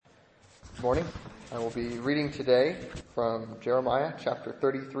Good morning. I will be reading today from Jeremiah chapter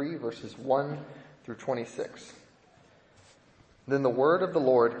 33, verses 1 through 26. Then the word of the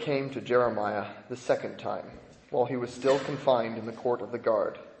Lord came to Jeremiah the second time, while he was still confined in the court of the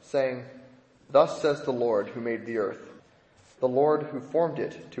guard, saying, Thus says the Lord who made the earth, the Lord who formed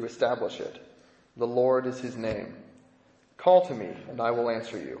it to establish it. The Lord is his name. Call to me, and I will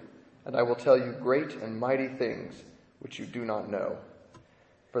answer you, and I will tell you great and mighty things which you do not know.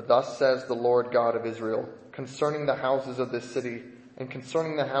 For thus says the Lord God of Israel, concerning the houses of this city, and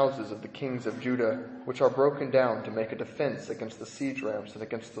concerning the houses of the kings of Judah, which are broken down to make a defense against the siege ramps and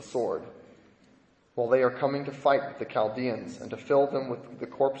against the sword, while they are coming to fight with the Chaldeans, and to fill them with the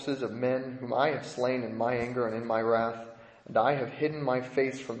corpses of men whom I have slain in my anger and in my wrath, and I have hidden my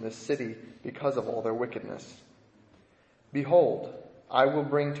face from this city because of all their wickedness. Behold, I will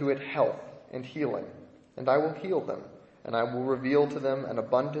bring to it health and healing, and I will heal them, and I will reveal to them an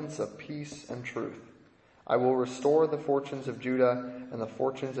abundance of peace and truth. I will restore the fortunes of Judah and the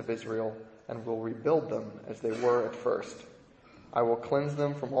fortunes of Israel, and will rebuild them as they were at first. I will cleanse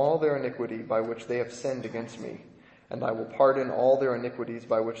them from all their iniquity by which they have sinned against me, and I will pardon all their iniquities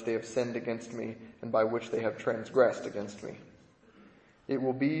by which they have sinned against me, and by which they have transgressed against me. It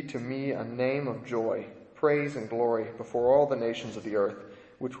will be to me a name of joy, praise and glory before all the nations of the earth,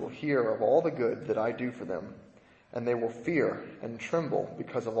 which will hear of all the good that I do for them. And they will fear and tremble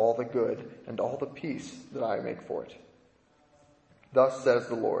because of all the good and all the peace that I make for it. Thus says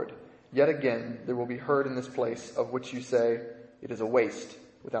the Lord, yet again there will be heard in this place of which you say, it is a waste,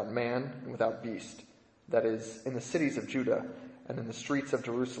 without man and without beast. That is, in the cities of Judah and in the streets of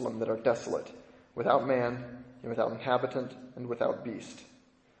Jerusalem that are desolate, without man and without inhabitant and without beast.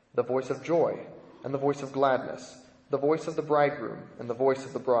 The voice of joy and the voice of gladness, the voice of the bridegroom and the voice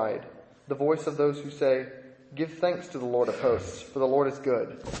of the bride, the voice of those who say, Give thanks to the Lord of hosts, for the Lord is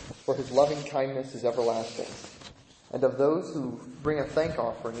good, for his loving kindness is everlasting. And of those who bring a thank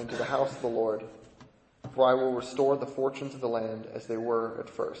offering into the house of the Lord, for I will restore the fortunes of the land as they were at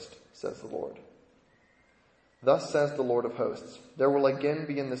first, says the Lord. Thus says the Lord of hosts, there will again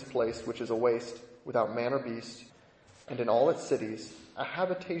be in this place which is a waste, without man or beast, and in all its cities, a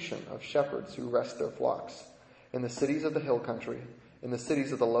habitation of shepherds who rest their flocks, in the cities of the hill country, in the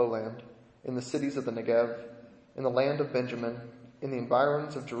cities of the lowland, in the cities of the Negev, in the land of Benjamin, in the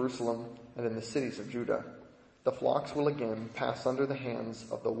environs of Jerusalem, and in the cities of Judah. The flocks will again pass under the hands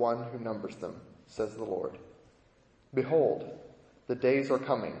of the one who numbers them, says the Lord. Behold, the days are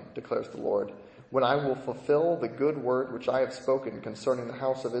coming, declares the Lord, when I will fulfill the good word which I have spoken concerning the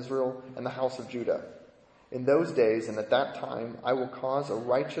house of Israel and the house of Judah. In those days and at that time I will cause a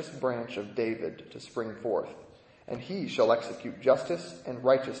righteous branch of David to spring forth, and he shall execute justice and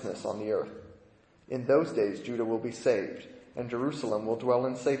righteousness on the earth. In those days Judah will be saved, and Jerusalem will dwell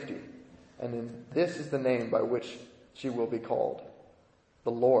in safety. And this is the name by which she will be called.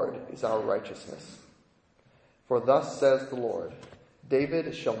 The Lord is our righteousness. For thus says the Lord,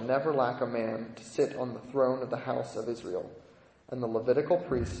 David shall never lack a man to sit on the throne of the house of Israel, and the Levitical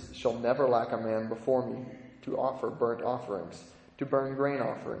priests shall never lack a man before me to offer burnt offerings, to burn grain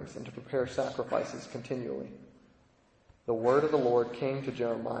offerings, and to prepare sacrifices continually. The word of the Lord came to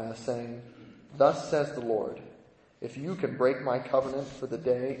Jeremiah, saying, Thus says the Lord, if you can break my covenant for the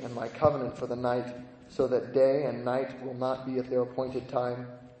day and my covenant for the night, so that day and night will not be at their appointed time,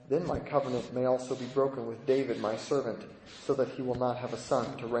 then my covenant may also be broken with David my servant, so that he will not have a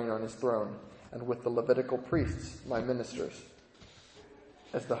son to reign on his throne, and with the Levitical priests my ministers.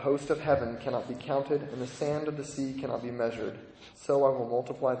 As the host of heaven cannot be counted, and the sand of the sea cannot be measured, so I will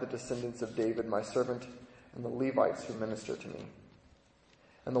multiply the descendants of David my servant, and the Levites who minister to me.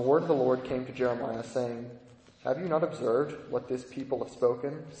 And the word of the Lord came to Jeremiah, saying, Have you not observed what this people have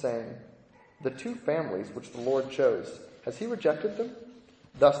spoken, saying, The two families which the Lord chose, has he rejected them?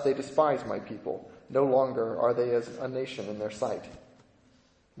 Thus they despise my people. No longer are they as a nation in their sight.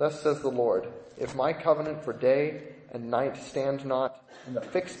 Thus says the Lord, if my covenant for day and night stand not, and the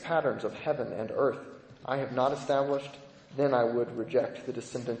fixed patterns of heaven and earth I have not established, then I would reject the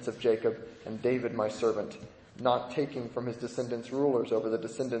descendants of Jacob and David my servant, not taking from his descendants rulers over the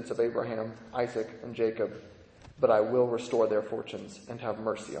descendants of Abraham, Isaac, and Jacob, but I will restore their fortunes and have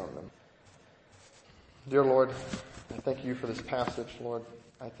mercy on them. Dear Lord, I thank you for this passage, Lord.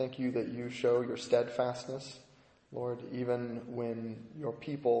 I thank you that you show your steadfastness, Lord, even when your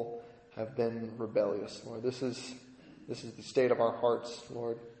people have been rebellious. Lord, this is the state of our hearts,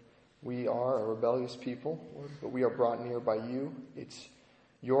 Lord. We are a rebellious people, Lord, but we are brought near by you. It's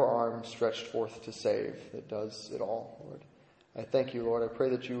your arm stretched forth to save that does it all, Lord. I thank you, Lord. I pray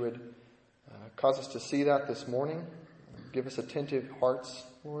that you would cause us to see that this morning. Give us attentive hearts,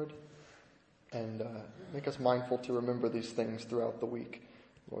 Lord, and make us mindful to remember these things throughout the week,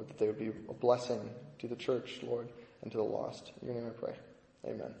 Lord, that they would be a blessing to the church, Lord, and to the lost. In your name I pray.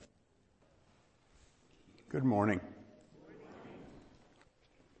 Amen. Good morning.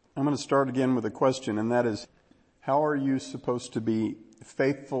 I'm going to start again with a question, and that is, how are you supposed to be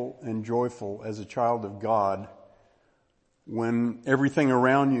faithful and joyful as a child of God when everything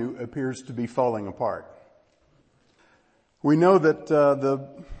around you appears to be falling apart? We know that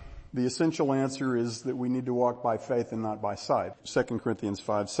the essential answer is that we need to walk by faith and not by sight. 2 Corinthians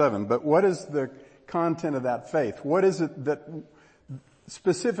 5:7. But what is the content of that faith? What is it that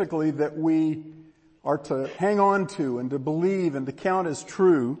specifically that we are to hang on to and to believe and to count as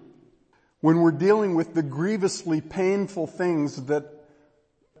true when we're dealing with the grievously painful things that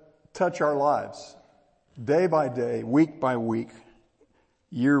touch our lives day by day, week by week,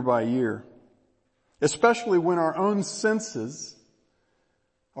 year by year? Especially when our own senses,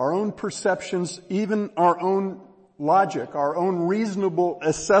 our own perceptions, even our own logic, our own reasonable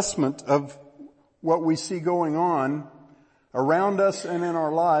assessment of what we see going on around us and in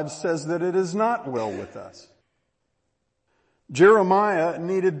our lives says that it is not well with us. Jeremiah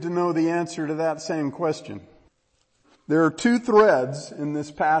needed to know the answer to that same question. There are two threads in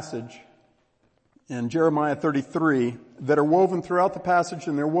this passage in Jeremiah 33 that are woven throughout the passage,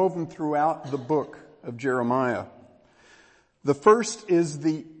 and they're woven throughout the book of Jeremiah. The first is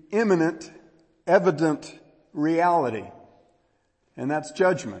the imminent, evident reality, and that's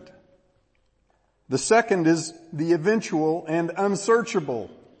judgment. The second is the eventual and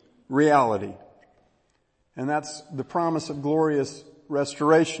unsearchable reality, and that's the promise of glorious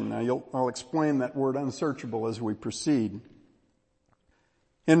restoration. Now I'll explain that word unsearchable as we proceed.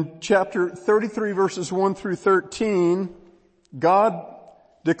 In chapter 33 verses 1 through 13, God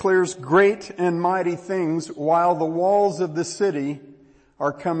declares great and mighty things while the walls of the city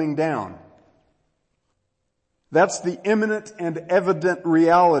are coming down. That's the imminent and evident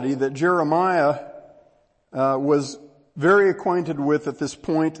reality that Jeremiah was very acquainted with at this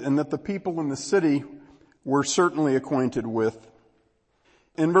point, and that the people in the city were certainly acquainted with.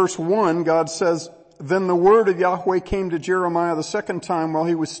 In verse 1, God says, "Then the word of Yahweh came to Jeremiah the second time while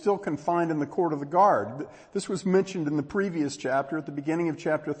he was still confined in the court of the guard." This was mentioned in the previous chapter, at the beginning of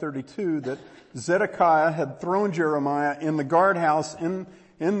chapter 32, that Zedekiah had thrown Jeremiah in the guardhouse in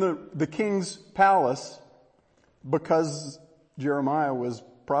the king's palace because Jeremiah was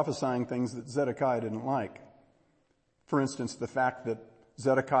prophesying things that Zedekiah didn't like. For instance, the fact that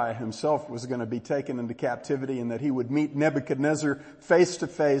Zedekiah himself was going to be taken into captivity and that he would meet Nebuchadnezzar face to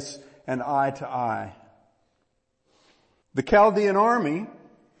face and eye to eye. The Chaldean army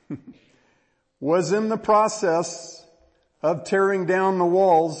was in the process of tearing down the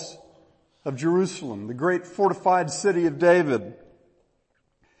walls of Jerusalem, the great fortified city of David.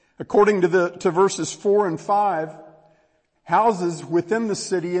 According to verses 4 and 5, houses within the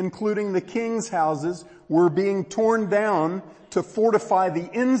city, including the king's houses, were being torn down to fortify the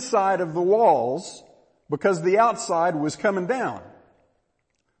inside of the walls because the outside was coming down.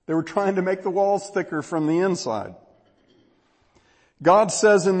 They were trying to make the walls thicker from the inside. God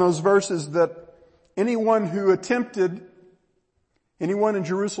says in those verses that anyone in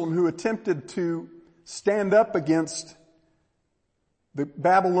Jerusalem who attempted to stand up against the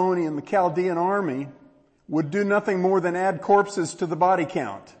Babylonian, the Chaldean army, would do nothing more than add corpses to the body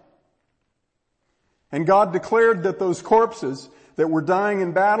count. And God declared that those corpses that were dying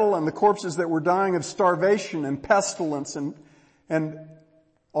in battle and the corpses that were dying of starvation and pestilence and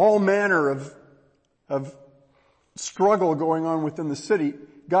all manner of struggle going on within the city,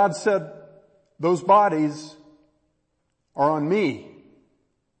 God said, those bodies are on me.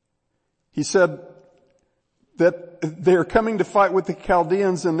 He said that they're coming to fight with the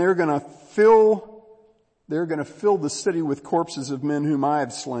Chaldeans, and they're going to fill the city with corpses of men whom I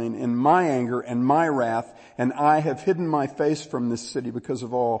have slain in my anger and my wrath, and I have hidden my face from this city because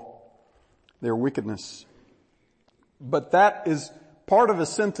of all their wickedness. But that is part of a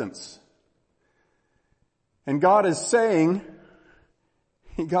sentence. And God is setting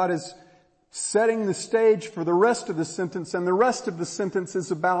the stage for the rest of the sentence, and the rest of the sentence is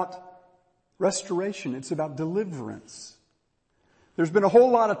about restoration. It's about deliverance. There's been a whole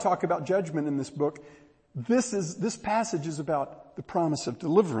lot of talk about judgment in this book. This passage is about the promise of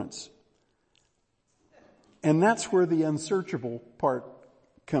deliverance. And that's where the unsearchable part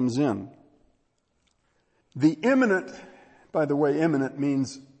comes in. The imminent, by the way, imminent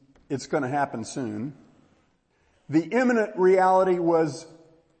means it's going to happen soon. The imminent reality was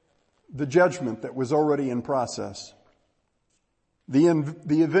the judgment that was already in process. The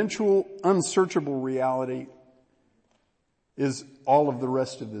eventual unsearchable reality is all of the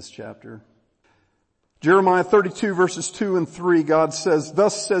rest of this chapter. Jeremiah 32 verses 2 and 3, God says,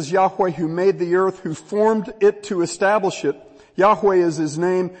 "Thus says Yahweh who made the earth, who formed it to establish it. Yahweh is his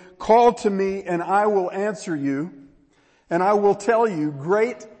name. Call to me and I will answer you, and I will tell you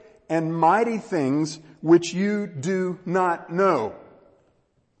great and mighty things which you do not know."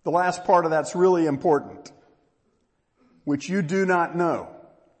 The last part of that's really important. Which you do not know.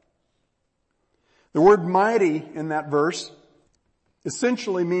 The word mighty in that verse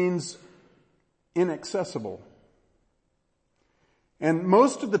essentially means inaccessible. And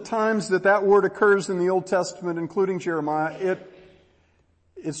most of the times that word occurs in the Old Testament, including Jeremiah,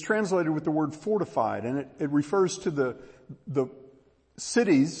 it's translated with the word fortified, and it refers to the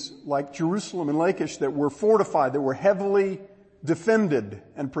cities like Jerusalem and Lachish that were fortified, that were heavily defended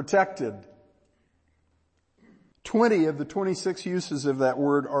and protected. 20 of the 26 uses of that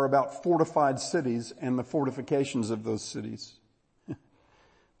word are about fortified cities and the fortifications of those cities.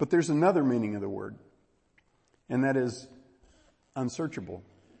 But there's another meaning of the word, and that is unsearchable.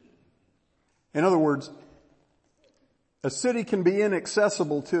 In other words, a city can be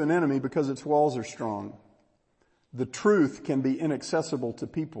inaccessible to an enemy because its walls are strong. The truth can be inaccessible to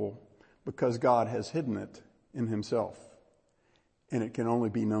people because God has hidden it in himself, and it can only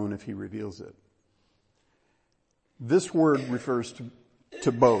be known if he reveals it. This word refers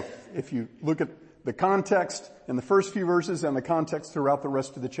to both. If you look at the context in the first few verses and the context throughout the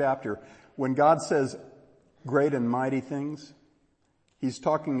rest of the chapter, when God says great and mighty things, he's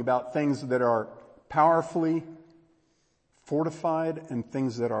talking about things that are powerfully fortified and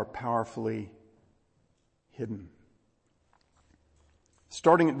things that are powerfully hidden.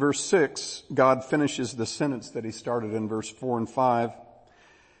 Starting at verse 6, God finishes the sentence that he started in verse 4 and 5.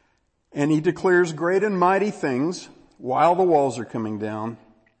 And he declares great and mighty things while the walls are coming down.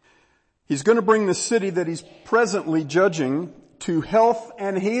 He's going to bring the city that he's presently judging to health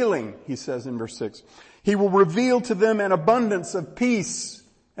and healing, he says in verse 6. He will reveal to them an abundance of peace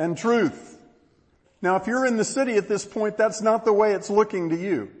and truth. Now, if you're in the city at this point, that's not the way it's looking to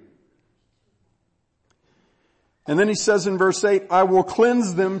you. And then he says in verse 8, "I will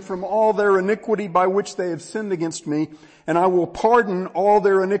cleanse them from all their iniquity by which they have sinned against me, and I will pardon all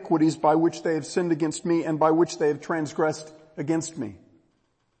their iniquities by which they have sinned against me and by which they have transgressed against me."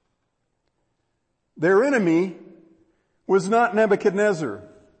 Their enemy was not Nebuchadnezzar.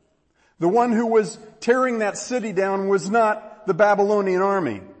 The one who was tearing that city down was not the Babylonian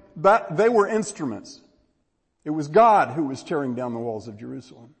army. But they were instruments. It was God who was tearing down the walls of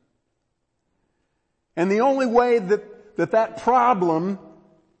Jerusalem. And the only way that problem,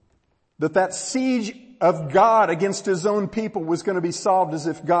 that siege of God against his own people was going to be solved is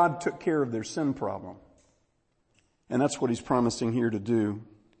if God took care of their sin problem. And that's what he's promising here to do.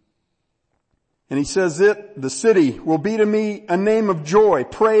 And he says the city will be to me a name of joy,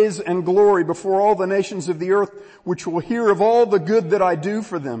 praise and glory before all the nations of the earth, which will hear of all the good that I do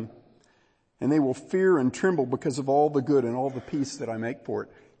for them. And they will fear and tremble because of all the good and all the peace that I make for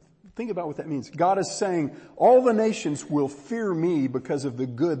it. Think about what that means. God is saying, all the nations will fear me because of the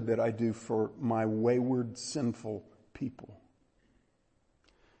good that I do for my wayward, sinful people.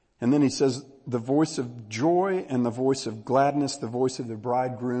 And then he says, the voice of joy and the voice of gladness, the voice of the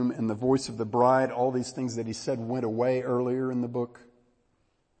bridegroom and the voice of the bride, all these things that he said went away earlier in the book.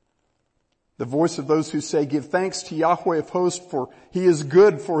 The voice of those who say, "Give thanks to Yahweh of hosts, for he is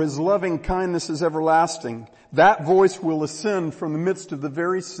good, for his loving kindness is everlasting." That voice will ascend from the midst of the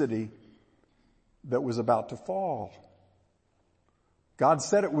very city that was about to fall. God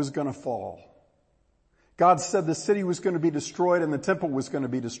said it was going to fall. God said the city was going to be destroyed and the temple was going to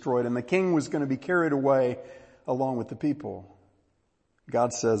be destroyed and the king was going to be carried away along with the people.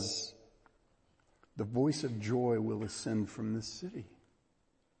 God says, the voice of joy will ascend from this city.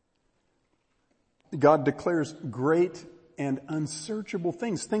 God declares great and unsearchable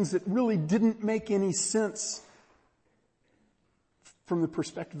things that really didn't make any sense from the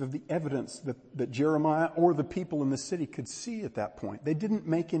perspective of the evidence that Jeremiah or the people in the city could see at that point. They didn't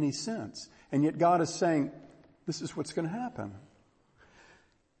make any sense. And yet God is saying, this is what's going to happen.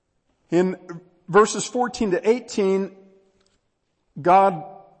 In verses 14 to 18, God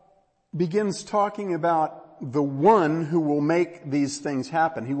begins talking about the one who will make these things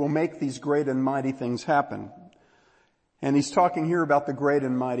happen. He will make these great and mighty things happen. And he's talking here about the great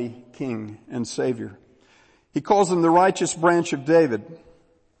and mighty King and Savior. He calls him the righteous branch of David.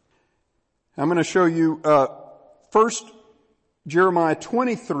 I'm going to show you first Jeremiah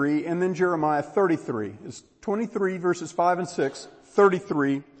 23 and then Jeremiah 33. It's 23 verses 5 and 6,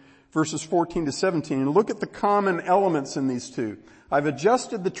 33 verses 14 to 17. And look at the common elements in these two. I've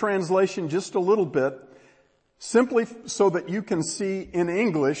adjusted the translation just a little bit simply so that you can see in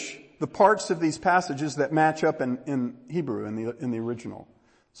English the parts of these passages that match up in Hebrew, in the original.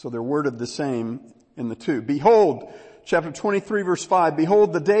 So they're worded the same in the two. Behold, chapter 23 verse 5,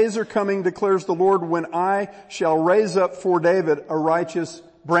 behold, the days are coming, declares the Lord, when I shall raise up for David a righteous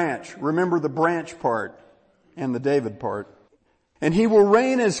branch. Remember the branch part and the David part. And he will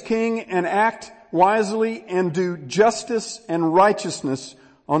reign as king and act wisely and do justice and righteousness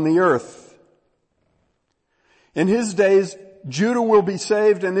on the earth. In his days, Judah will be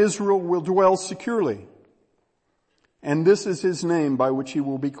saved and Israel will dwell securely. And this is his name by which he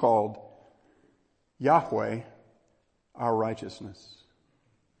will be called, Yahweh, our righteousness.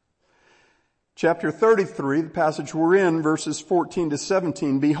 Chapter 33, the passage we're in, verses 14 to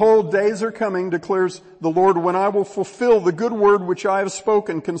 17. Behold, days are coming, declares the Lord, when I will fulfill the good word which I have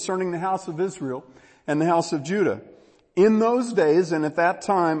spoken concerning the house of Israel and the house of Judah. In those days and at that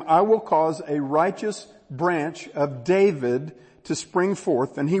time, I will cause a righteous branch of David to spring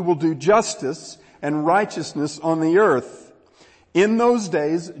forth, and he will do justice and righteousness on the earth. In those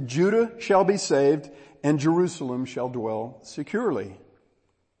days, Judah shall be saved, and Jerusalem shall dwell securely.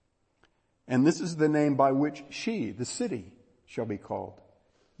 And this is the name by which she, the city, shall be called,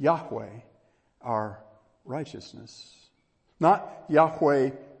 Yahweh, our righteousness. Not Yahweh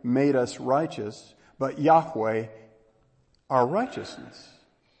made us righteous, but Yahweh, our righteousness.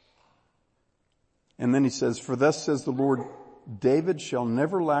 And then he says, for thus says the Lord, David shall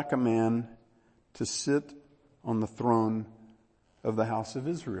never lack a man to sit on the throne of the house of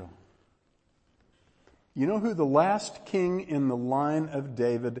Israel. You know who the last king in the line of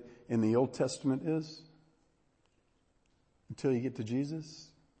David in the Old Testament is? Until you get to Jesus,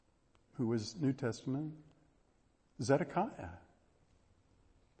 who was New Testament. Zedekiah.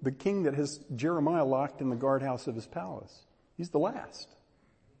 The king that has Jeremiah locked in the guardhouse of his palace. He's the last.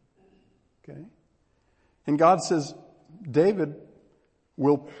 Okay? And God says David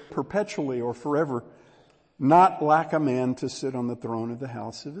will perpetually or forever not lack a man to sit on the throne of the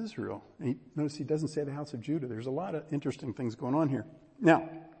house of Israel. Notice he doesn't say the house of Judah. There's a lot of interesting things going on here. Now,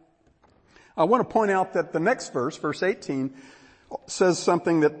 I want to point out that the next verse, verse 18, says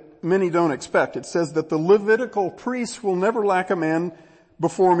something that many don't expect. It says that the Levitical priests will never lack a man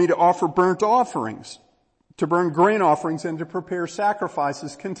before me to offer burnt offerings, to burn grain offerings, and to prepare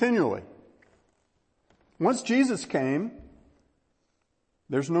sacrifices continually. Once Jesus came,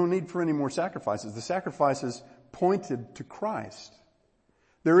 there's no need for any more sacrifices. The sacrifices pointed to Christ.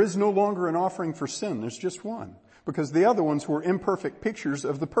 There is no longer an offering for sin. There's just one. Because the other ones were imperfect pictures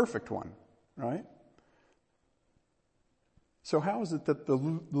of the perfect one. Right? So how is it that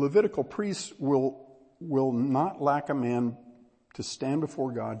the Levitical priests will not lack a man to stand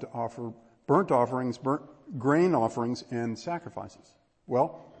before God to offer burnt offerings, burnt grain offerings, and sacrifices?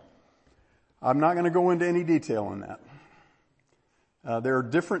 Well, I'm not going to go into any detail on that. There are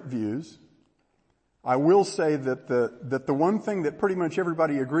different views. I will say that the one thing that pretty much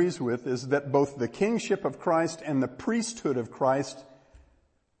everybody agrees with is that both the kingship of Christ and the priesthood of Christ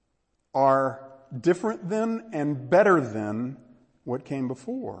are different than and better than what came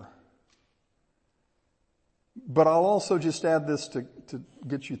before. But I'll also just add this to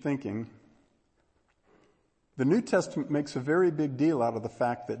get you thinking. The New Testament makes a very big deal out of the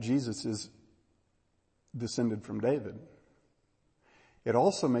fact that Jesus is descended from David. It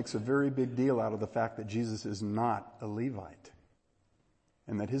also makes a very big deal out of the fact that Jesus is not a Levite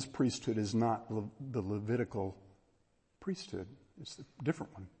and that his priesthood is not the Levitical priesthood. It's the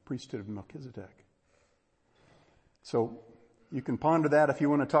different one, priesthood of Melchizedek. So you can ponder that. If you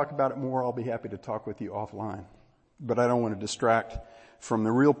want to talk about it more, I'll be happy to talk with you offline. But I don't want to distract from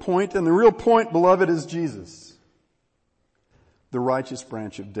the real point. And the real point, beloved, is Jesus, the righteous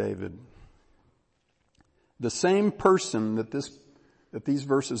branch of David. The same person that these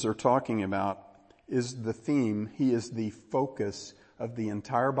verses are talking about is the theme. He is the focus of the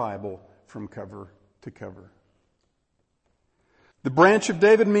entire Bible from cover to cover. The branch of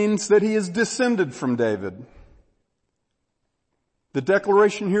David means that he is descended from David. The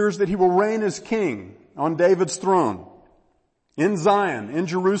declaration here is that he will reign as king on David's throne in Zion, in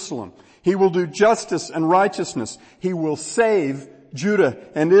Jerusalem. He will do justice and righteousness. He will save Judah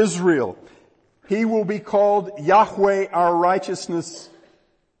and Israel. He will be called Yahweh, our righteousness,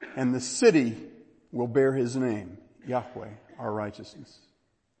 and the city will bear his name, Yahweh, our righteousness.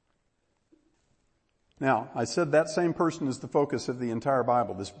 Now, I said that same person is the focus of the entire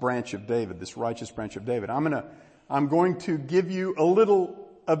Bible, this branch of David, this righteous branch of David. I'm going to give you a little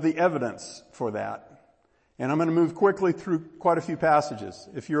of the evidence for that. And I'm going to move quickly through quite a few passages.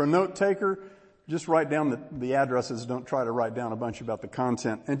 If you're a note taker, just write down the addresses. Don't try to write down a bunch about the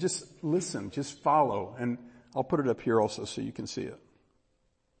content. And just listen, just follow. And I'll put it up here also so you can see it.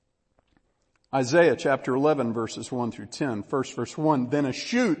 Isaiah chapter 11 verses 1 through 10. First verse 1, then a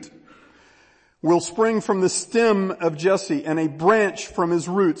shoot will spring from the stem of Jesse, and a branch from his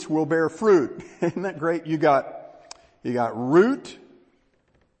roots will bear fruit. Isn't that great? You got root,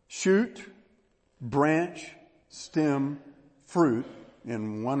 shoot, branch, stem, fruit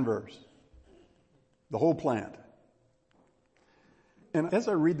in one verse. The whole plant. And as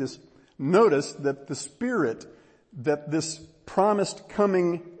I read this, notice that the spirit that this promised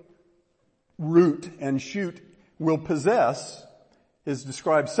coming root and shoot will possess is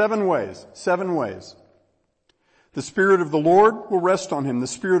described 7 ways. 7 ways. The Spirit of the Lord will rest on him, the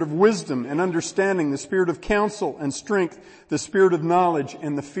Spirit of wisdom and understanding, the Spirit of counsel and strength, the Spirit of knowledge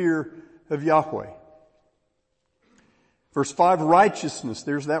and the fear of Yahweh. Verse 5, righteousness,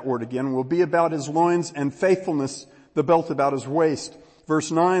 there's that word again, will be about his loins, and faithfulness, the belt about his waist. Verse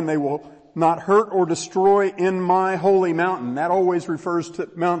 9, they will not hurt or destroy in my holy mountain. That always refers to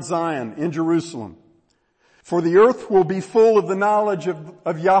Mount Zion in Jerusalem. For the earth will be full of the knowledge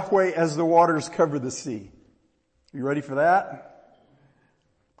of Yahweh as the waters cover the sea. You ready for that?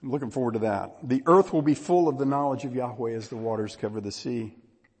 I'm looking forward to that. The earth will be full of the knowledge of Yahweh as the waters cover the sea.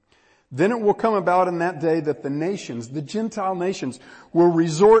 Then it will come about in that day that the nations, the Gentile nations, will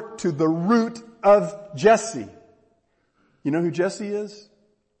resort to the root of Jesse. You know who Jesse is?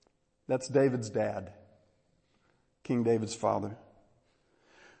 That's David's dad. King David's father.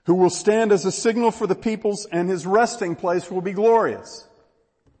 Who will stand as a signal for the peoples, and his resting place will be glorious.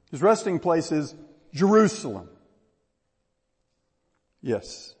 His resting place is Jerusalem.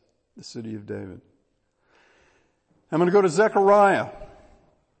 Yes, the city of David. I'm going to go to Zechariah.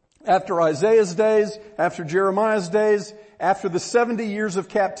 After Isaiah's days, after Jeremiah's days, after the 70 years of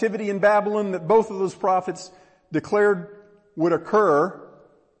captivity in Babylon that both of those prophets declared would occur,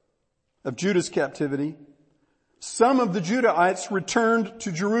 of Judah's captivity, some of the Judahites returned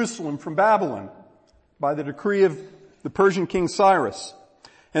to Jerusalem from Babylon by the decree of the Persian king Cyrus.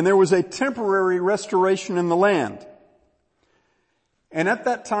 And there was a temporary restoration in the land. And at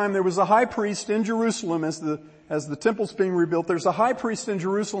that time there was a high priest in Jerusalem as the temple's being rebuilt. There's a high priest in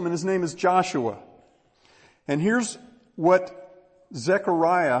Jerusalem and his name is Joshua. And here's what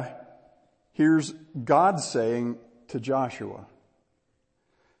Zechariah hears God saying to Joshua.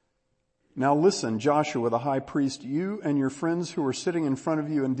 Now listen, Joshua, the high priest, you and your friends who are sitting in front of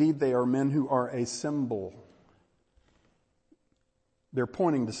you, indeed they are men who are a symbol. They're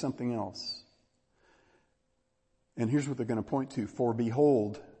pointing to something else. And here's what they're going to point to. For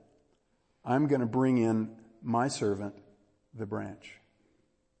behold, I'm going to bring in my servant, the branch.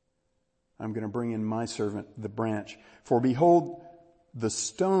 I'm going to bring in my servant, the branch. For behold, the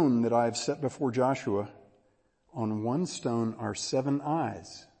stone that I have set before Joshua, on one stone are 7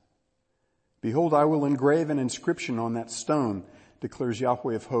 eyes. Behold, I will engrave an inscription on that stone, declares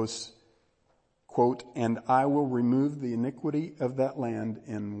Yahweh of hosts, quote, and I will remove the iniquity of that land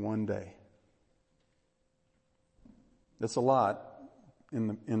in one day. That's a lot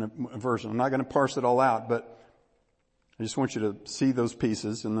in a version. I'm not going to parse it all out, but I just want you to see those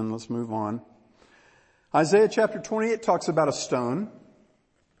pieces and then let's move on. Isaiah chapter 28 talks about a stone.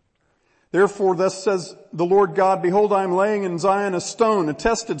 Therefore, thus says the Lord God, behold, I am laying in Zion a stone, a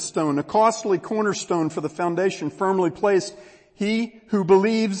tested stone, a costly cornerstone for the foundation firmly placed. He who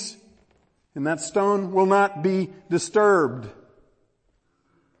believes in that stone will not be disturbed.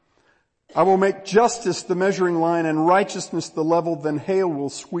 I will make justice the measuring line and righteousness the level. Then hail will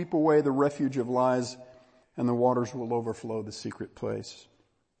sweep away the refuge of lies and the waters will overflow the secret place.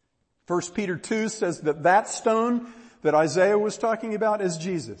 1 Peter 2 says that stone that Isaiah was talking about is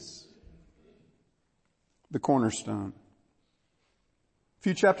Jesus, the cornerstone. A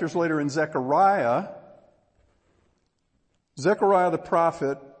few chapters later in Zechariah the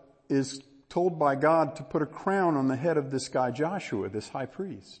prophet is told by God to put a crown on the head of this guy Joshua, this high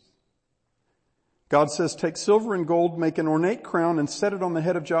priest. God says, take silver and gold, make an ornate crown and set it on the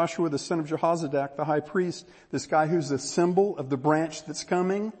head of Joshua, the son of Jehozadak, the high priest, this guy who's the symbol of the branch that's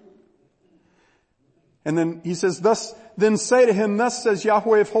coming. And then he says, then say to him, thus says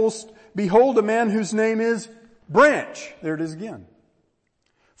Yahweh of hosts, behold a man whose name is Branch. There it is again.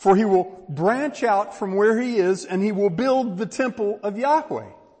 For he will branch out from where he is and he will build the temple of Yahweh.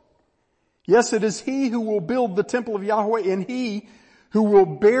 Yes, it is he who will build the temple of Yahweh and he who will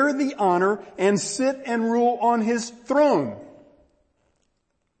bear the honor and sit and rule on his throne.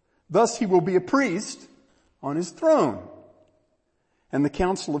 Thus he will be a priest on his throne. And the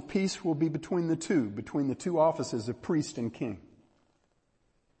council of peace will be between the two offices of priest and king.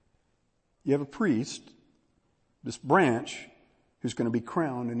 You have a priest, this branch, who's going to be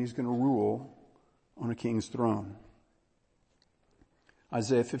crowned and he's going to rule on a king's throne.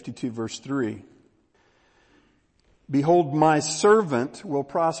 Isaiah 52 verse 3. Behold, my servant will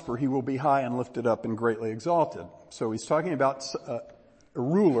prosper. He will be high and lifted up and greatly exalted. So he's talking about a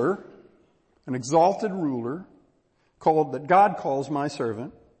ruler, an exalted ruler that God calls my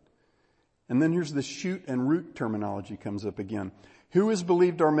servant. And then here's the shoot and root terminology comes up again. Who has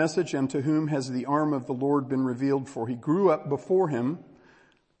believed our message, and to whom has the arm of the Lord been revealed? For he grew up before him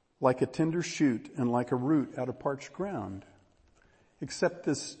like a tender shoot and like a root out of parched ground. Except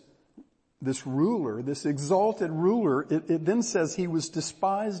this ruler, this exalted ruler, it then says he was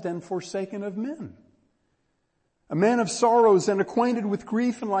despised and forsaken of men. A man of sorrows and acquainted with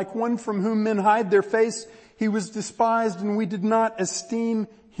grief, and like one from whom men hide their face, he was despised, and we did not esteem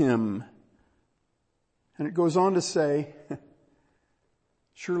him. And it goes on to say,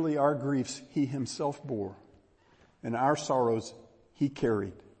 surely our griefs he himself bore, and our sorrows he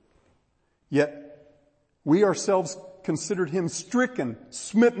carried. Yet we ourselves considered him stricken,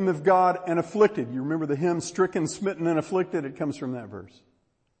 smitten of God, and afflicted. You remember the hymn, stricken, smitten, and afflicted? It comes from that verse.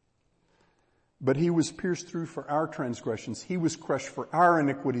 But he was pierced through for our transgressions. He was crushed for our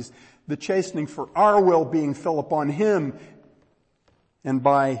iniquities. The chastening for our well-being fell upon him. And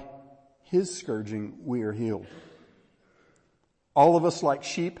by his scourging we are healed. All of us like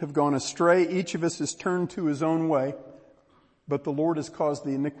sheep have gone astray. Each of us has turned to his own way. But the Lord has caused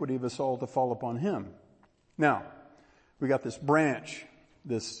the iniquity of us all to fall upon him. Now, we got this branch,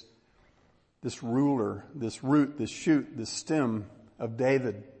 this ruler, this root, this shoot, this stem of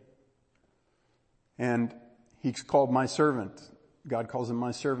David. And he's called my servant. God calls him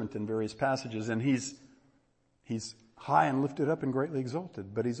my servant in various passages. And he's high and lifted up and greatly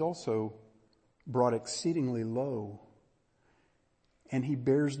exalted. But he's also brought exceedingly low. And he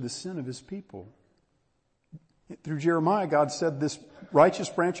bears the sin of his people. Through Jeremiah, God said this righteous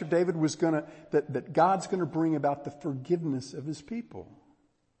branch of David was that God's gonna bring about the forgiveness of his people.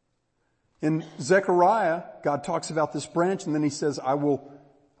 In Zechariah, God talks about this branch, and then he says, I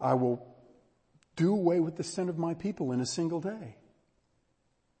will do away with the sin of my people in a single day.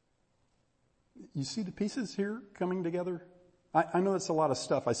 You see the pieces here coming together? I know it's a lot of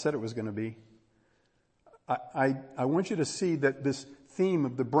stuff. I said it was gonna be. I want you to see that this theme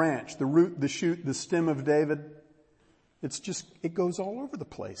of the branch, the root, the shoot, the stem of David, it goes all over the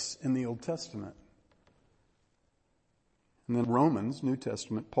place in the Old Testament. And then Romans, New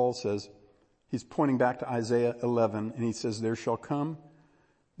Testament, Paul says, he's pointing back to Isaiah 11, and he says, there shall come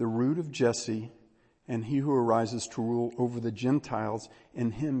the root of Jesse, and he who arises to rule over the Gentiles, in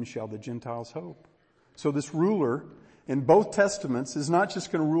him shall the Gentiles hope. So this ruler in both Testaments is not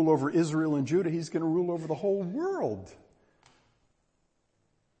just going to rule over Israel and Judah, he's going to rule over the whole world.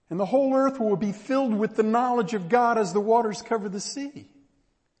 And the whole earth will be filled with the knowledge of God as the waters cover the sea.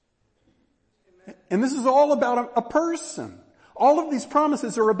 And this is all about a person. All of these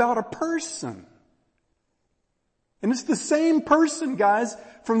promises are about a person. And it's the same person, guys,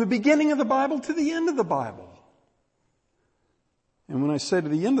 from the beginning of the Bible to the end of the Bible. And when I say to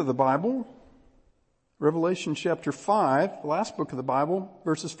the end of the Bible, Revelation chapter 5, the last book of the Bible,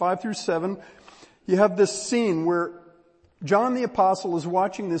 verses 5 through 7, you have this scene where John the Apostle is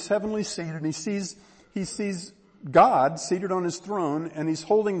watching this heavenly scene, and he sees God seated on his throne, and he's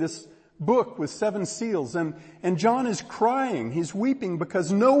holding this book with 7 seals, and John is crying, he's weeping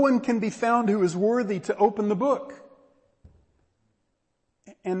because no one can be found who is worthy to open the book.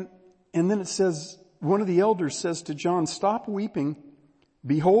 And then it says, one of the elders says to John, stop weeping.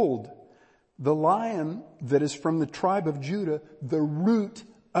 Behold, the Lion that is from the tribe of Judah, the root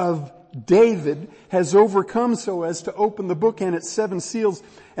of David, has overcome so as to open the book and its 7 seals.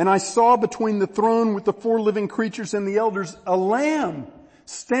 And I saw between the throne with the 4 living creatures and the elders a lamb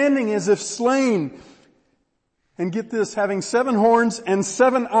standing as if slain. And get this, having 7 horns and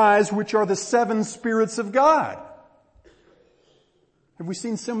 7 eyes, which are the 7 spirits of God. Have we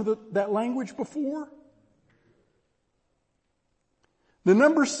seen some of that language before? The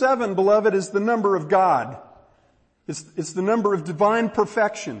number 7, beloved, is the number of God. It's the number of divine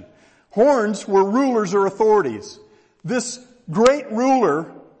perfection. Horns were rulers or authorities. This great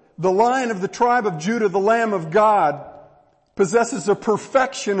ruler, the Lion of the tribe of Judah, the Lamb of God, possesses a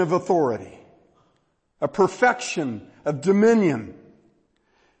perfection of authority, a perfection of dominion.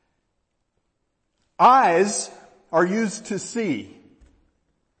 Eyes are used to see.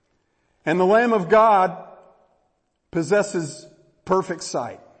 And the Lamb of God possesses perfect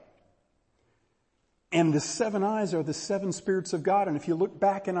sight. And the 7 eyes are the 7 spirits of God. And if you look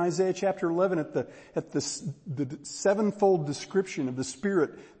back in Isaiah chapter 11 at the 7-fold description of the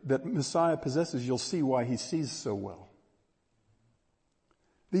spirit that Messiah possesses, you'll see why he sees so well.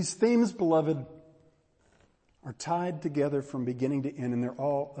 These themes, beloved, are tied together from beginning to end, and they're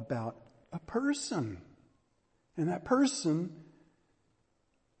all about a person. And that person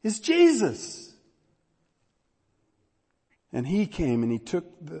is Jesus. And he came and he took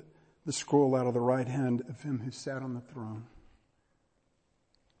the scroll out of the right hand of him who sat on the throne.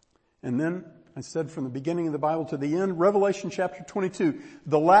 And then I said from the beginning of the Bible to the end, Revelation chapter 22,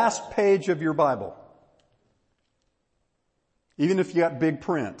 the last page of your Bible. Even if you got big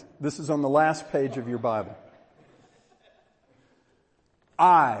print, this is on the last page of your Bible.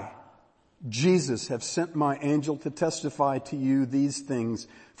 I, Jesus, have sent my angel to testify to you these things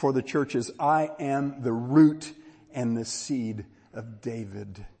for the churches. I am the root and the seed of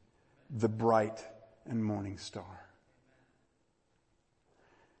David, the bright and morning star.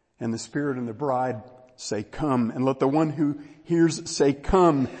 And the Spirit and the bride say, come. And let the one who hears say,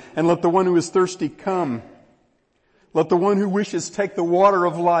 come. And let the one who is thirsty come. Let the one who wishes take the water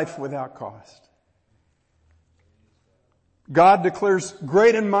of life without cost. God declares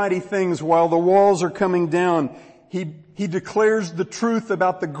great and mighty things while the walls are coming down. He declares the truth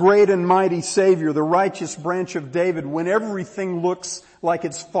about the great and mighty Savior, the righteous branch of David, when everything looks like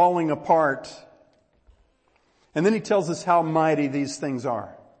it's falling apart. And then he tells us how mighty these things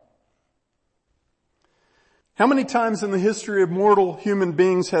are. How many times in the history of mortal human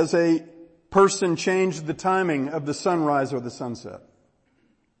beings has a person changed the timing of the sunrise or the sunset?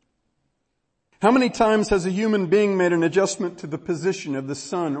 How many times has a human being made an adjustment to the position of the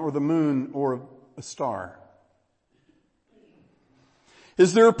sun or the moon or a star?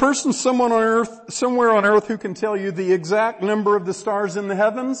 Is there a person somewhere on earth who can tell you the exact number of the stars in the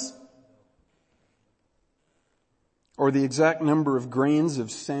heavens? Or the exact number of grains of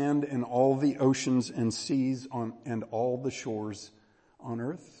sand in all the oceans and seas and all the shores on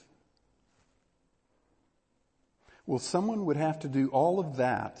earth? Well, someone would have to do all of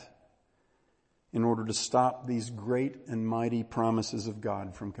that in order to stop these great and mighty promises of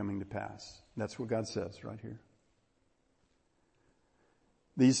God from coming to pass. That's what God says right here.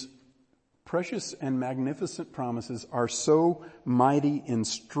 These precious and magnificent promises are so mighty in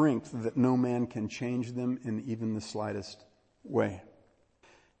strength that no man can change them in even the slightest way.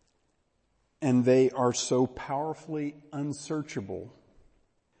 And they are so powerfully unsearchable.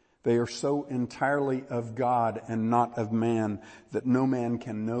 They are so entirely of God and not of man that no man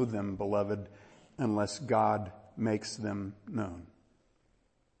can know them, beloved, unless God makes them known.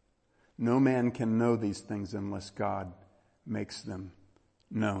 No man can know these things unless God makes them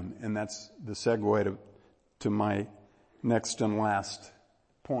known. And that's the segue to my next and last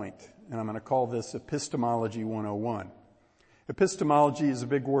point. And I'm going to call this Epistemology 101. Epistemology is a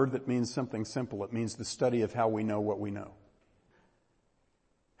big word that means something simple. It means the study of how we know what we know.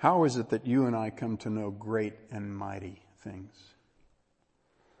 How is it that you and I come to know great and mighty things?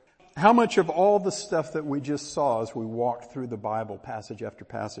 How much of all the stuff that we just saw as we walked through the Bible passage after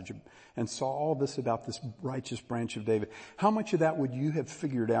passage and saw all this about this righteous branch of David, how much of that would you have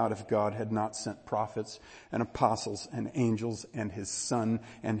figured out if God had not sent prophets and apostles and angels and his Son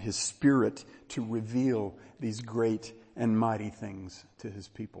and his Spirit to reveal these great and mighty things to his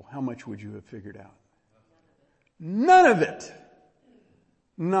people? How much would you have figured out? None of it.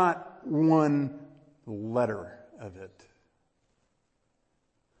 Not one letter of it.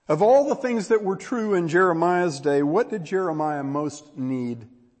 Of all the things that were true in Jeremiah's day, what did Jeremiah most need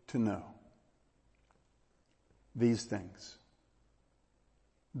to know? These things.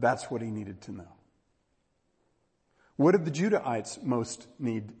 That's what he needed to know. What did the Judahites most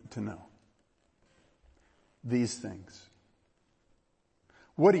need to know? These things.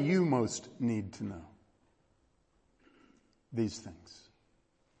 What do you most need to know? These things.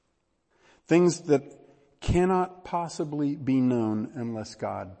 Things that cannot possibly be known unless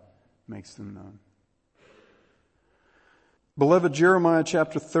God makes them known. Beloved, Jeremiah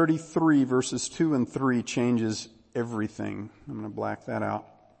chapter 33 verses 2 and 3 changes everything. I'm going to black that out.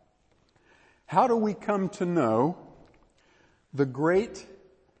 How do we come to know the great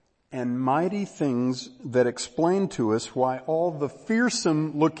and mighty things that explain to us why all the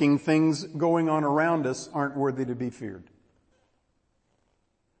fearsome looking things going on around us aren't worthy to be feared?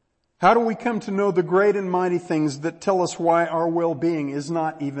 How do we come to know the great and mighty things that tell us why our well-being is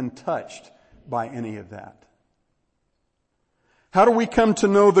not even touched by any of that? How do we come to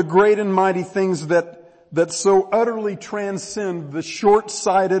know the great and mighty things that so utterly transcend the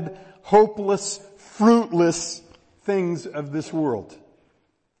short-sighted, hopeless, fruitless things of this world?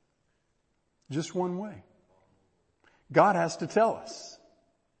 Just one way. God has to tell us.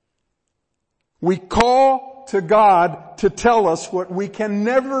 We call to God to tell us what we can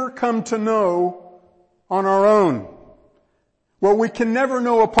never come to know on our own. what we can never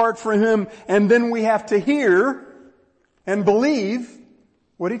know apart from Him, and then we have to hear and believe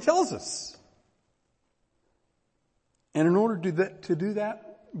what He tells us. And in order to do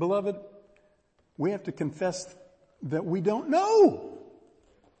that, beloved, we have to confess that we don't know.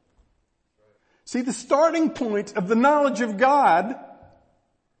 See, the starting point of the knowledge of God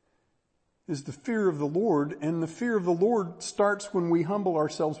is the fear of the Lord, and the fear of the Lord starts when we humble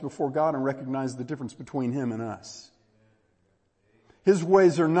ourselves before God and recognize the difference between Him and us. His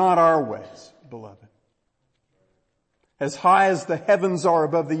ways are not our ways, beloved. As high as the heavens are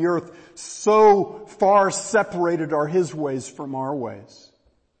above the earth, so far separated are His ways from our ways.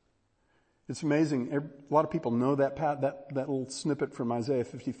 It's amazing. A lot of people know that little snippet from Isaiah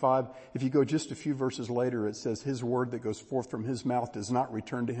 55. If you go just a few verses later, it says, His word that goes forth from His mouth does not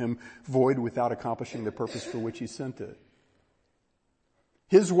return to Him void without accomplishing the purpose for which He sent it.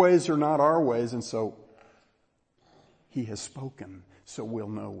 His ways are not our ways, and so He has spoken, so we'll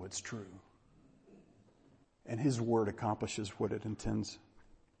know what's true. And His word accomplishes what it intends.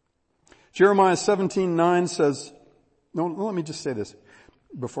 Jeremiah 17:9 says, no, let me just say this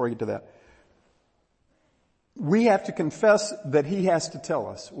before I get to that. We have to confess that He has to tell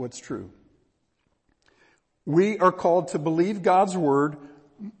us what's true. We are called to believe God's word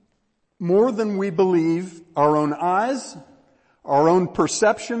more than we believe our own eyes, our own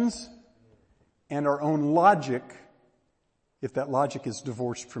perceptions, and our own logic, if that logic is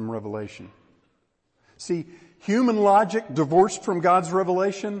divorced from revelation. See, human logic divorced from God's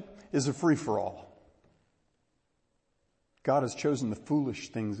revelation is a free-for-all. God has chosen the foolish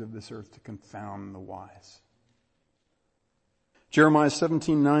things of this earth to confound the wise. Jeremiah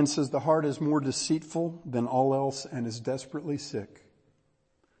 17:9 says, the heart is more deceitful than all else and is desperately sick.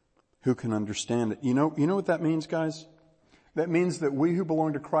 Who can understand it? You know what that means, guys? That means that we who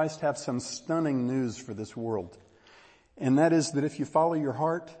belong to Christ have some stunning news for this world. And that is that if you follow your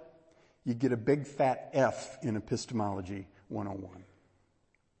heart, you get a big fat F in Epistemology 101.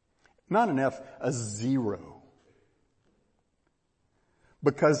 Not an F, a 0.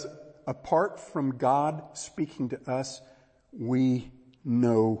 Because apart from God speaking to us, we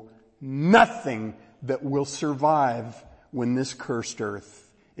know nothing that will survive when this cursed earth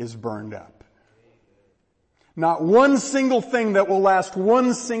is burned up. Not one single thing that will last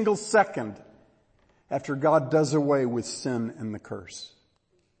 1 single second after God does away with sin and the curse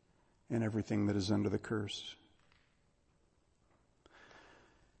and everything that is under the curse.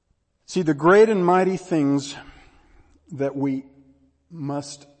 See, the great and mighty things that we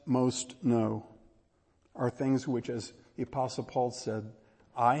must most know are things which, as the Apostle Paul said,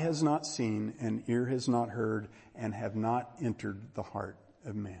 eye has not seen and ear has not heard and have not entered the heart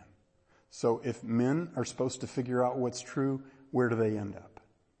of man. So if men are supposed to figure out what's true, where do they end up?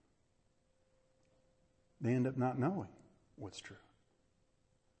 They end up not knowing what's true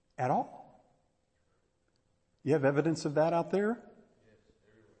at all. You have evidence of that out there?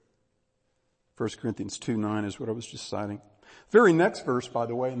 1 Corinthians 2:9 is what I was just citing. Very next verse, by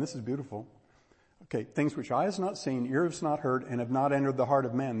the way, and this is beautiful. Okay, things which eye has not seen, ear has not heard, and have not entered the heart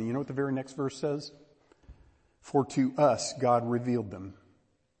of man. You know what the very next verse says? For to us God revealed them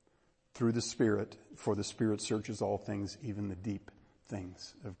through the Spirit, for the Spirit searches all things, even the deep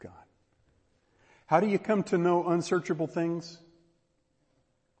things of God. How do you come to know unsearchable things?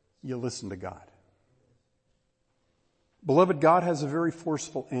 You listen to God. Beloved, God has a very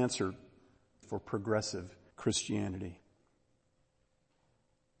forceful answer for progressive Christianity.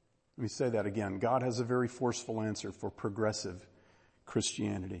 Let me say that again. God has a very forceful answer for progressive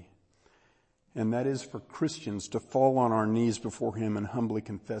Christianity. And that is for Christians to fall on our knees before Him and humbly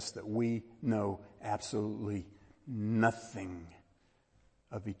confess that we know absolutely nothing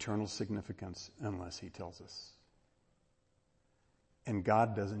of eternal significance unless He tells us. And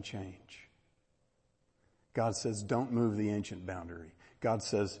God doesn't change. God says, don't move the ancient boundary. God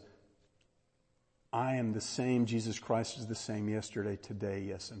says, I am the same. Jesus Christ is the same yesterday, today,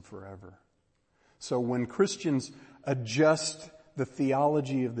 yes, and forever. So when Christians adjust the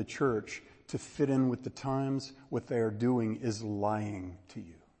theology of the church to fit in with the times, what they are doing is lying to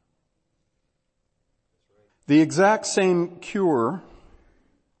you. The exact same cure,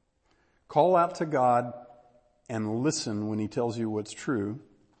 call out to God and listen when He tells you what's true.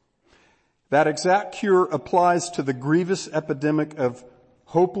 That exact cure applies to the grievous epidemic of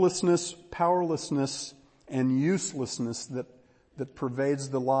hopelessness, powerlessness, and uselessness that pervades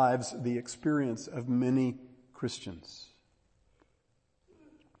the lives, the experience of many Christians.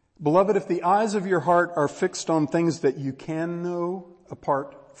 Beloved, if the eyes of your heart are fixed on things that you can know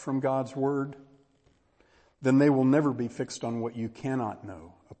apart from God's Word, then they will never be fixed on what you cannot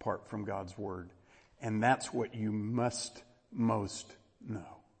know apart from God's Word. And that's what you must most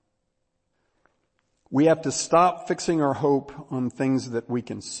know. We have to stop fixing our hope on things that we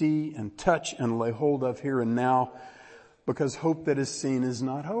can see and touch and lay hold of here and now, because hope that is seen is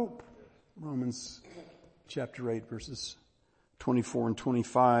not hope. Romans chapter 8 verses 24 and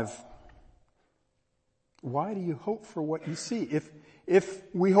 25. Why do you hope for what you see? If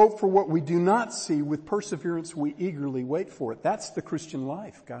we hope for what we do not see, with perseverance we eagerly wait for it. That's the Christian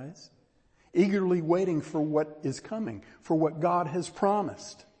life, guys. Eagerly waiting for what is coming, for what God has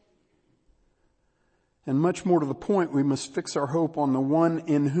promised. And much more to the point, we must fix our hope on the one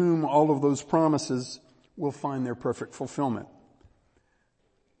in whom all of those promises will find their perfect fulfillment.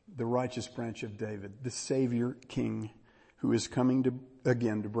 The righteous branch of David, the Savior King, who is coming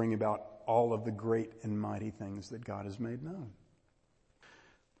again to bring about all of the great and mighty things that God has made known.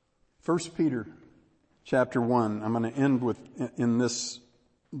 1 Peter chapter 1, I'm going to end in this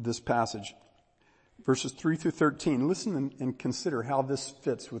passage. Verses 3 through 13. Listen and consider how this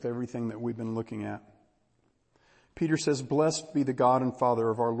fits with everything that we've been looking at. Peter says, "Blessed be the God and Father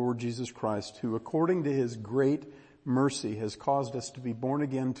of our Lord Jesus Christ, who according to his great mercy has caused us to be born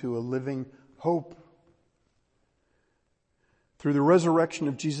again to a living hope through the resurrection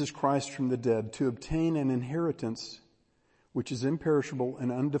of Jesus Christ from the dead, to obtain an inheritance which is imperishable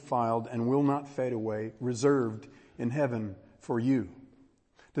and undefiled and will not fade away, reserved in heaven for you."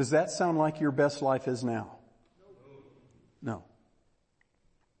 Does that sound like your best life is now? No.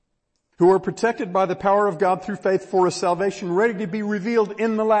 "Who are protected by the power of God through faith for a salvation ready to be revealed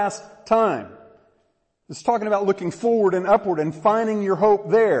in the last time." It's talking about looking forward and upward and finding your hope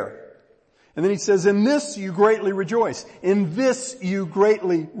there. And then he says, "In this you greatly rejoice. In this you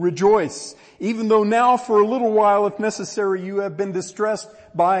greatly rejoice. Even though now for a little while, if necessary, you have been distressed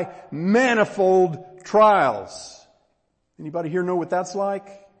by manifold trials." Anybody here know what that's like?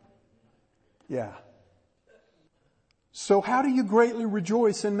 Yeah. So how do you greatly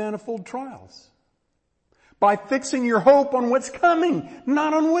rejoice in manifold trials? By fixing your hope on what's coming,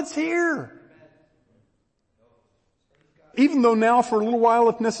 not on what's here. "Even though now for a little while,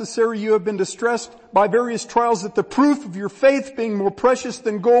 if necessary, you have been distressed by various trials, that the proof of your faith, being more precious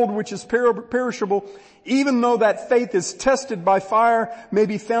than gold, which is perishable, even though that faith is tested by fire, may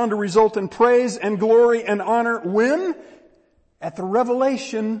be found to result in praise and glory and honor." When? At the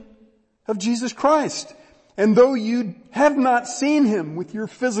revelation of Jesus Christ. "And though you have not seen him with your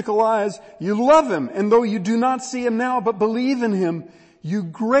physical eyes, you love him. And though you do not see him now, but believe in him, you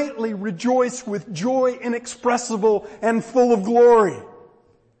greatly rejoice with joy inexpressible and full of glory."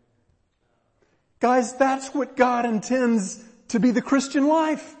 Guys, that's what God intends to be the Christian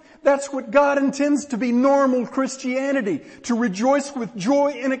life. That's what God intends to be normal Christianity. To rejoice with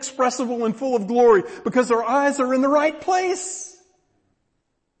joy inexpressible and full of glory, because our eyes are in the right place.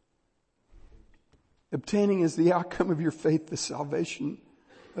 "Obtaining is the outcome of your faith, the salvation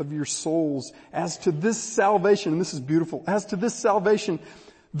of your souls. As to this salvation," and this is beautiful, "as to this salvation,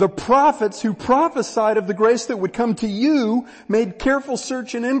 the prophets who prophesied of the grace that would come to you made careful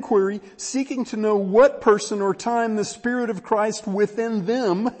search and inquiry, seeking to know what person or time the Spirit of Christ within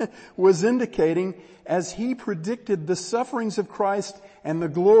them was indicating as he predicted the sufferings of Christ and the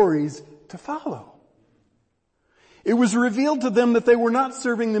glories to follow. It was revealed to them that they were not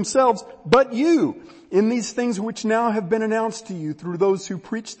serving themselves, but you, in these things which now have been announced to you through those who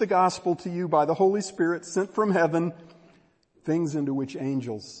preach the gospel to you by the Holy Spirit sent from heaven, things into which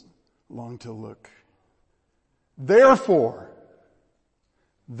angels long to look. Therefore,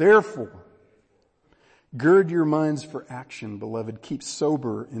 gird your minds for action, beloved. Keep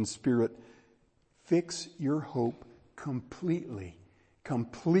sober in spirit. Fix your hope completely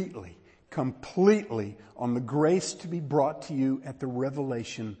on the grace to be brought to you at the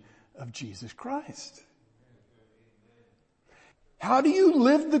revelation of Jesus Christ. How do you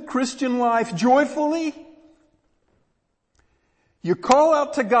live the Christian life joyfully? You call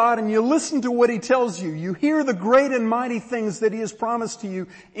out to God and you listen to what He tells you. You hear the great and mighty things that He has promised to you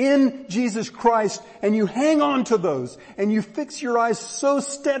in Jesus Christ, and you hang on to those, and you fix your eyes so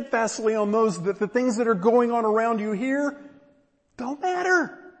steadfastly on those that the things that are going on around you here don't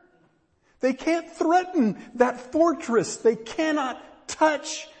matter. They can't threaten that fortress. They cannot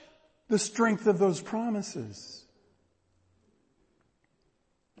touch the strength of those promises.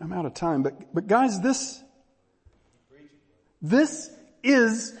 I'm out of time, but guys, this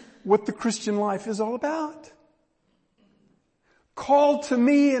is what the Christian life is all about. Call to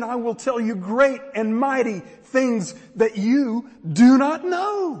me and I will tell you great and mighty things that you do not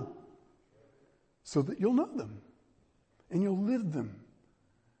know, so that you'll know them and you'll live them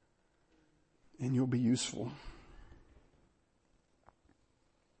and you'll be useful.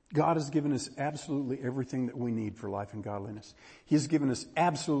 God has given us absolutely everything that we need for life and godliness. He has given us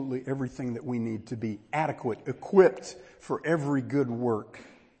absolutely everything that we need to be adequate, equipped for every good work.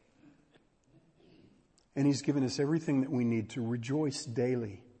 And He's given us everything that we need to rejoice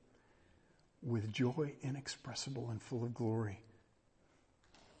daily with joy inexpressible and full of glory.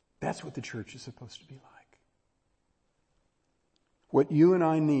 That's what the church is supposed to be like. What you and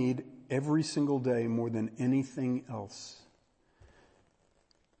I need every single day more than anything else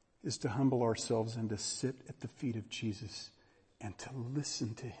is to humble ourselves and to sit at the feet of Jesus and to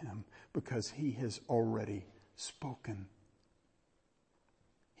listen to Him, because He has already spoken.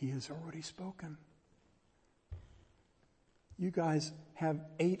 He has already spoken. You guys have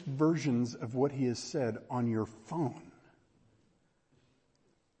 8 versions of what He has said on your phone.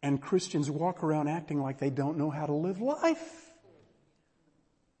 And Christians walk around acting like they don't know how to live life.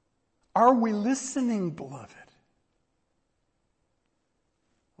 Are we listening, beloved?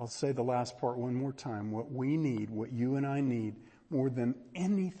 I'll say the last part one more time. What we need, what you and I need more than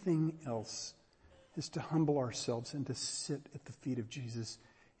anything else, is to humble ourselves and to sit at the feet of Jesus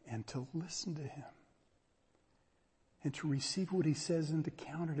and to listen to Him and to receive what He says and to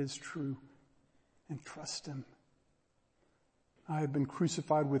count it as true and trust Him. I have been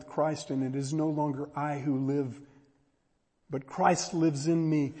crucified with Christ, and it is no longer I who live, but Christ lives in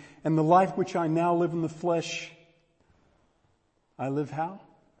me. And the life which I now live in the flesh, I live how?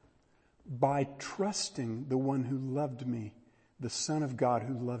 By trusting the one who loved me, the Son of God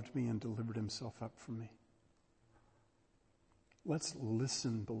who loved me and delivered Himself up for me. Let's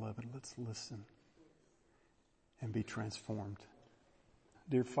listen, beloved. Let's listen and be transformed.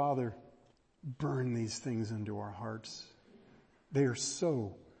 Dear Father, burn these things into our hearts. They are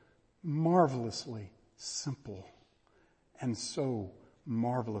so marvelously simple and so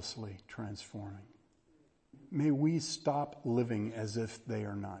marvelously transforming. May we stop living as if they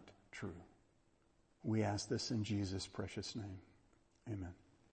are not true. We ask this in Jesus' precious name. Amen.